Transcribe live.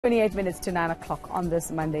28 minutes to 9 o'clock on this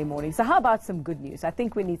Monday morning. So how about some good news? I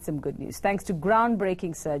think we need some good news. Thanks to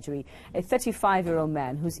groundbreaking surgery, a 35-year-old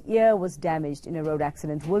man whose ear was damaged in a road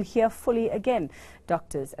accident will hear fully again.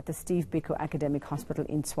 Doctors at the Steve Biko Academic Hospital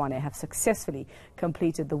in Tshwane have successfully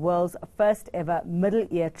completed the world's first ever middle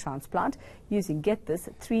ear transplant using, get this,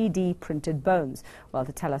 3D printed bones. Well,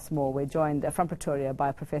 to tell us more, we're joined from Pretoria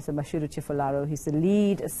by Professor Mashudu Tshifularo. He's the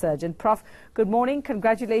lead surgeon. Prof, good morning.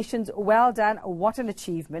 Congratulations. Well done. What an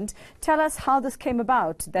achievement. Tell us how this came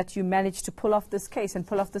about, that you managed to pull off this case and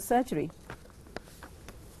pull off the surgery.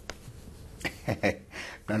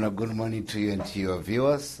 Good morning to you and to your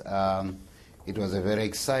viewers. It was a very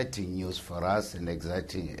exciting news for us and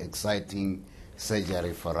exciting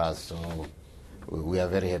surgery for us, so we are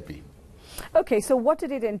very happy. Okay, so what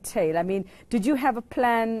did it entail? I mean, did you have a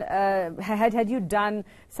plan? Had you done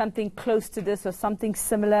something close to this or something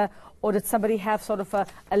similar? Or did somebody have sort of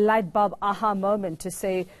a light bulb aha moment to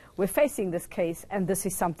say, we're facing this case and this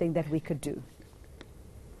is something that we could do?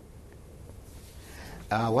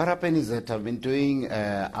 What happened is that I've been doing,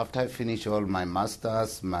 after I finished all my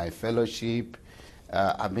masters, my fellowship,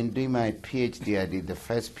 I've been doing my PhD. I did the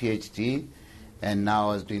first PhD, and now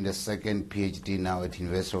I was doing the second PhD now at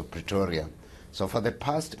University of Pretoria. So for the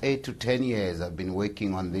past 8 to 10 years, I've been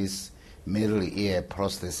working on this middle ear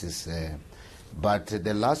prosthesis. But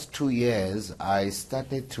the last 2 years, I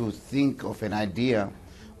started to think of an idea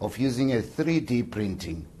of using a 3D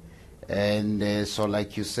printing. And so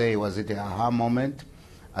like you say, was it an aha moment?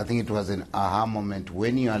 I think it was an aha moment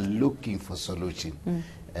when you are looking for solution.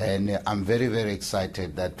 And I'm very, very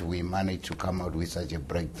excited that we managed to come out with such a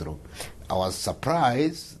breakthrough. I was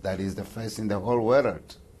surprised that is the first in the whole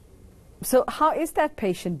world. So how is that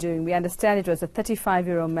patient doing? We understand it was a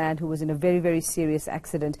 35-year-old man who was in a very, very serious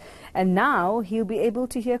accident. And now he'll be able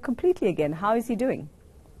to hear completely again. How is he doing?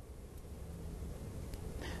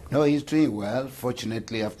 No, he's doing well.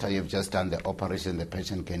 Fortunately, after you've just done the operation, the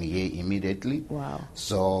patient can hear immediately. Wow.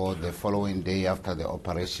 So the following day after the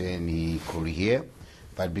operation, he could hear.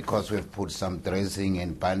 But because we've put some dressing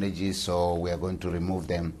and bandages, so we are going to remove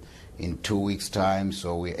them in 2 weeks' time,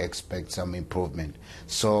 so we expect some improvement.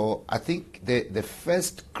 So I think the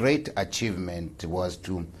first great achievement was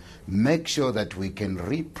to make sure that we can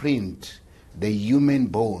reprint the human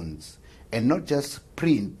bones and not just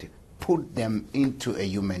print, put them into a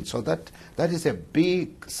human. So that is a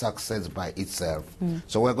big success by itself.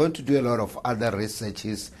 So we're going to do a lot of other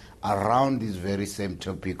researches around this very same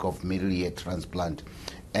topic of middle ear transplant.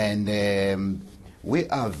 And we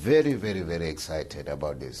are very, very, very excited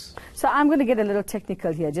about this. So I'm going to get a little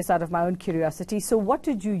technical here, just out of my own curiosity. So what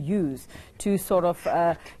did you use to sort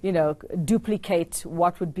of, duplicate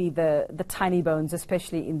what would be the tiny bones,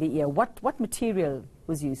 especially in the ear? What material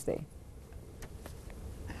was used there?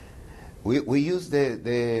 We use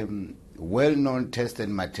the well-known tested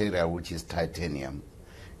material, which is titanium,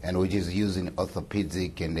 and which is used in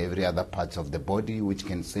orthopedic and every other parts of the body, which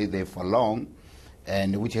can stay there for long,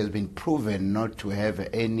 and which has been proven not to have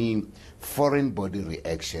any foreign body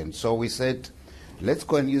reaction. So we said, let's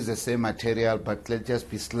go and use the same material, but let's just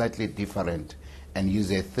be slightly different and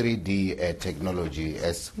use a 3D technology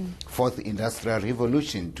as fourth industrial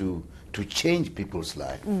revolution to change people's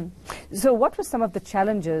lives. So what were some of the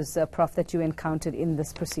challenges, Prof, that you encountered in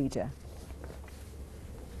this procedure?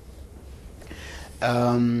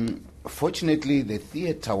 Fortunately, the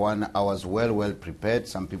theater one, I was well prepared.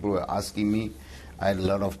 Some people were asking me. I had a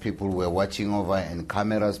lot of people who were watching over and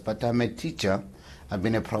cameras, but I'm a teacher. I've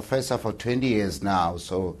been a professor for 20 years now,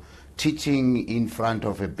 so teaching in front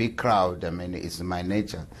of a big crowd, I mean, it's my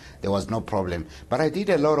nature. There was no problem. But I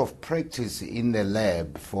did a lot of practice in the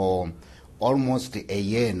lab for almost a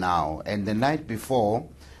year now, and the night before,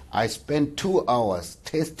 I spent 2 hours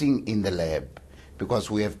testing in the lab,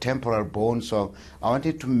 because we have temporal bone, so I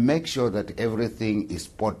wanted to make sure that everything is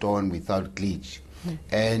spot on without glitch.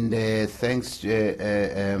 And thanks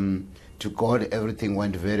to God, everything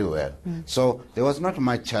went very well. So there was not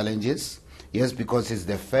much challenges. Yes, because it's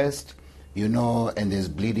the first, and there's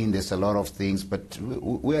bleeding, there's a lot of things, but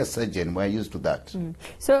we are surgeons, we're used to that.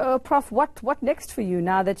 So, Prof, what next for you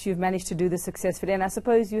now that you've managed to do this successfully? And I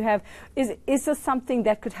suppose you have, is this something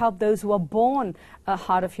that could help those who are born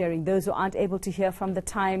hard of hearing, those who aren't able to hear from the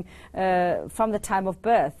time of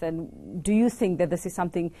birth? And do you think that this is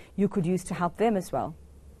something you could use to help them as well?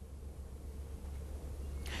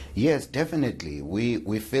 Yes, definitely.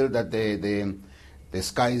 We feel that the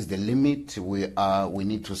sky is the limit. We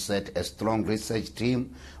need to set a strong research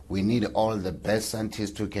team. We need all the best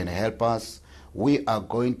scientists who can help us. We are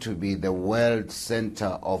going to be the world center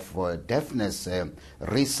of deafness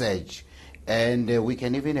research And we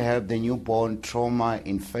can even help the newborn trauma,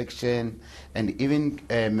 infection, and even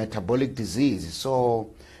metabolic disease.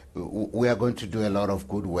 So we are going to do a lot of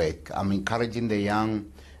good work. I'm encouraging the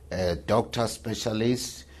young doctors,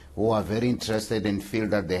 specialists who are very interested and feel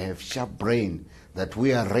that they have sharp brain, that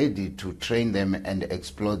we are ready to train them and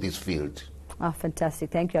explore this field. Ah,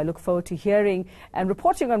 fantastic. Thank you. I look forward to hearing and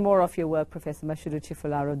reporting on more of your work, Professor Mashudu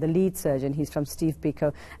Tshifularo, the lead surgeon. He's from Steve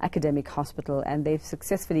Biko Academic Hospital, and they've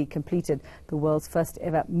successfully completed the world's first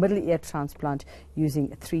ever middle ear transplant using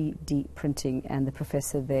 3D printing. And the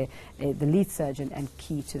professor there, the lead surgeon and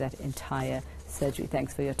key to that entire surgery.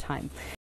 Thanks for your time.